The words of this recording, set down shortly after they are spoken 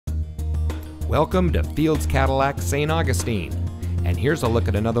Welcome to Fields Cadillac St. Augustine, and here's a look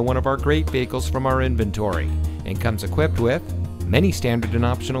at another one of our great vehicles from our inventory, and comes equipped with many standard and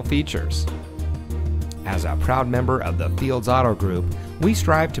optional features. As a proud member of the Fields Auto Group, we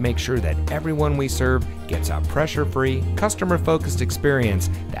strive to make sure that everyone we serve gets a pressure-free, customer-focused experience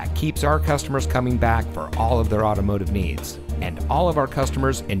that keeps our customers coming back for all of their automotive needs. And all of our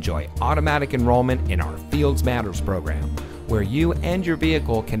customers enjoy automatic enrollment in our Fields Matters program, where you and your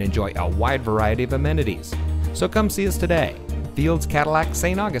vehicle can enjoy a wide variety of amenities. So come see us today. Fields Cadillac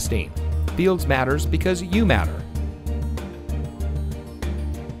St. Augustine. Fields matters because you matter.